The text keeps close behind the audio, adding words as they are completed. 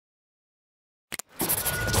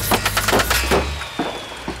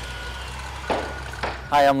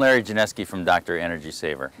Hi, I'm Larry Janesky from Dr. Energy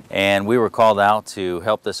Saver, and we were called out to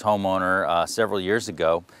help this homeowner several years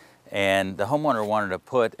ago, and the homeowner wanted to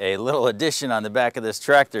put a little addition on the back of this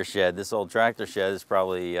tractor shed. This old tractor shed is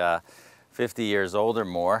probably 50 years old or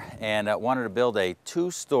more, and wanted to build a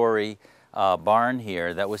two-story barn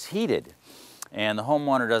here that was heated. And the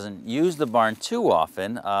homeowner doesn't use the barn too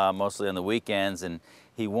often, mostly on the weekends, and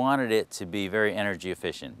he wanted it to be very energy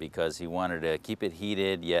efficient because he wanted to keep it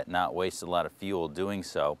heated yet not waste a lot of fuel doing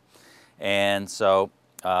so. And so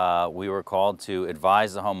we were called to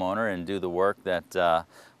advise the homeowner and do the work that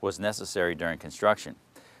was necessary during construction.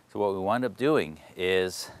 So what we wound up doing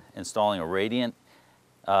is installing a radiant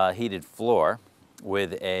heated floor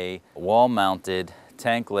with a wall-mounted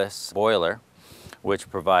tankless boiler,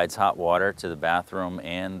 which provides hot water to the bathroom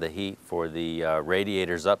and the heat for the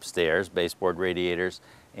radiators upstairs, baseboard radiators,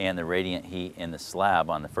 and the radiant heat in the slab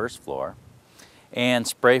on the first floor, and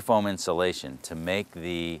spray foam insulation to make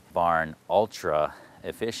the barn ultra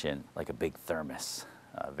efficient, like a big thermos,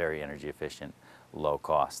 very energy efficient, low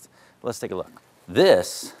cost. Let's take a look.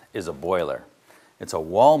 This is a boiler. It's a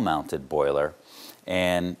wall-mounted boiler,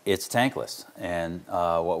 and it's tankless. And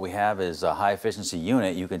what we have is a high efficiency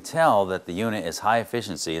unit. You can tell that the unit is high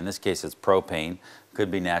efficiency. In this case, it's propane, could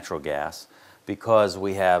be natural gas, because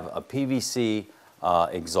we have a PVC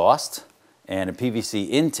exhaust and a PVC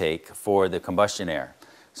intake for the combustion air.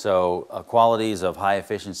 So qualities of high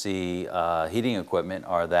efficiency heating equipment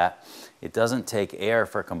are that it doesn't take air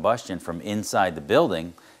for combustion from inside the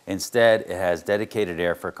building. Instead, it has dedicated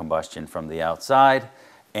air for combustion from the outside,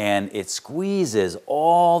 and it squeezes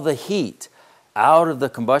all the heat out of the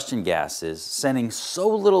combustion gases, sending so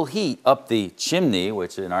little heat up the chimney,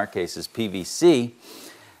 which in our case is PVC,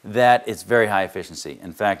 that it's very high efficiency.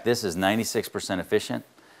 In fact, this is 96% efficient,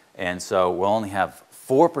 and so we'll only have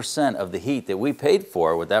 4% of the heat that we paid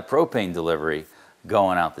for with that propane delivery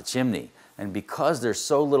going out the chimney. And because there's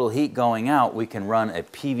so little heat going out, we can run a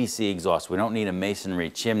PVC exhaust. We don't need a masonry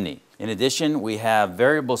chimney. In addition, we have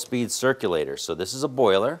variable speed circulators. So this is a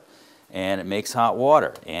boiler, and it makes hot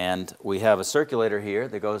water. And we have a circulator here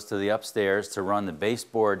that goes to the upstairs to run the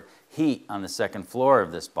baseboard heat on the second floor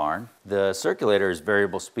of this barn. The circulator is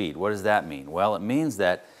variable speed. What does that mean? Well, it means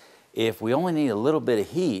that if we only need a little bit of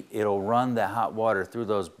heat, it'll run the hot water through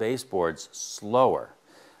those baseboards slower.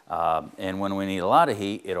 And when we need a lot of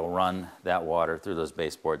heat, it'll run that water through those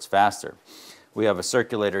baseboards faster. We have a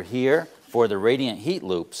circulator here for the radiant heat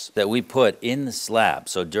loops that we put in the slab.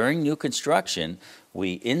 So during new construction,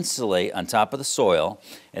 we insulate on top of the soil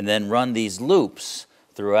and then run these loops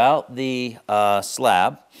throughout the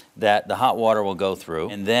slab that the hot water will go through.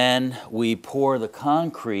 And then we pour the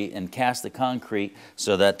concrete and cast the concrete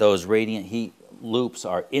so that those radiant heat loops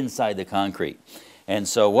are inside the concrete. And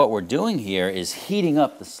so what we're doing here is heating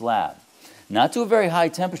up the slab, not to a very high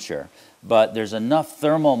temperature, but there's enough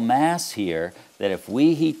thermal mass here that if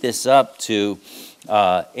we heat this up to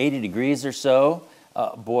 80 degrees or so,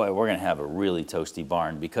 boy, we're going to have a really toasty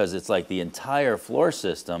barn, because it's like the entire floor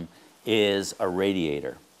system is a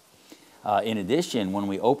radiator. In addition, when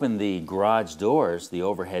we open the garage doors, the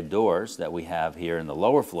overhead doors that we have here in the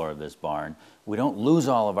lower floor of this barn, we don't lose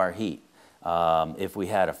all of our heat. If we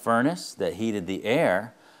had a furnace that heated the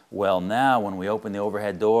air, well, now when we open the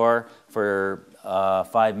overhead door for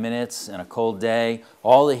 5 minutes in a cold day,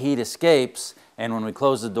 all the heat escapes, and when we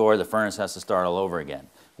close the door, the furnace has to start all over again.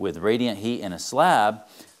 With radiant heat in a slab,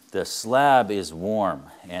 the slab is warm,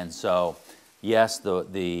 and so yes,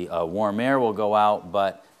 the warm air will go out,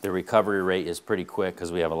 but the recovery rate is pretty quick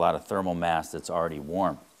because we have a lot of thermal mass that's already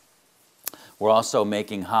warm. We're also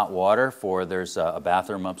making hot water for, there's a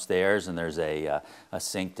bathroom upstairs and there's a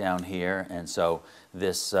sink down here, and so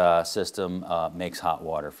this system makes hot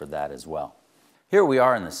water for that as well. Here we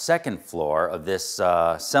are in the second floor of this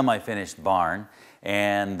semi-finished barn,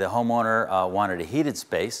 and the homeowner wanted a heated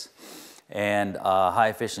space and high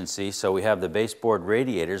efficiency, so we have the baseboard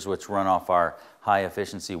radiators which run off our high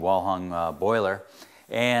efficiency wall-hung boiler,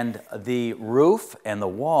 and the roof and the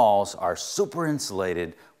walls are super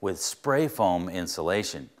insulated with spray foam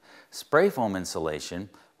insulation. Spray foam insulation,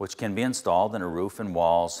 which can be installed in a roof and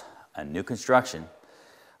walls on new construction,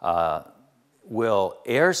 will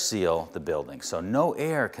air seal the building, so no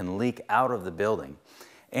air can leak out of the building,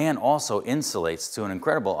 and also insulates to an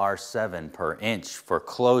incredible R7 per inch for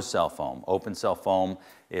closed cell foam. Open cell foam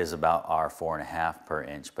is about R4.5 per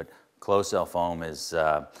inch, but closed cell foam is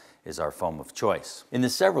our foam of choice. In the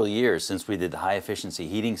several years since we did the high efficiency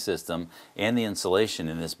heating system and the insulation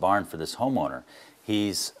in this barn for this homeowner,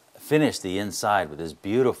 he's finished the inside with this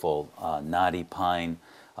beautiful knotty pine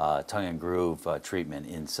tongue and groove treatment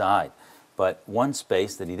inside. But one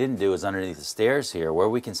space that he didn't do is underneath the stairs here, where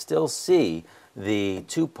we can still see the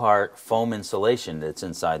two-part foam insulation that's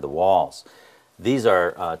inside the walls. These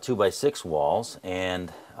are 2x6 walls,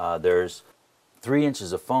 and there's 3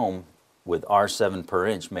 inches of foam with R7 per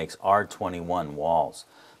inch makes R21 walls.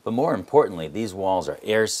 But more importantly, these walls are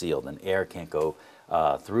air sealed and air can't go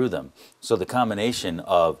through them. So the combination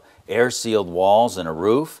of air sealed walls and a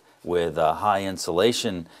roof with a high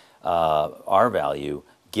insulation R value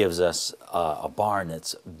gives us a barn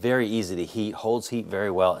that's very easy to heat, holds heat very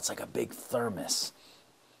well. It's like a big thermos.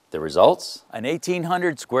 The results? An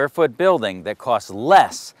 1,800 square foot building that costs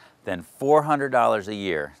less than $400 a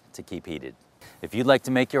year to keep heated. If you'd like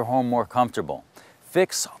to make your home more comfortable,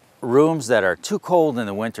 fix rooms that are too cold in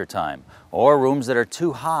the wintertime or rooms that are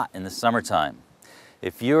too hot in the summertime.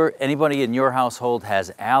 If anybody in your household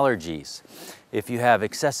has allergies, if you have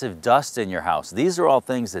excessive dust in your house, these are all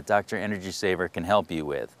things that Dr. Energy Saver can help you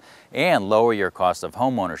with and lower your cost of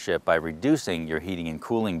homeownership by reducing your heating and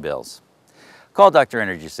cooling bills. Call Dr.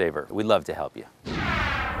 Energy Saver. We'd love to help you.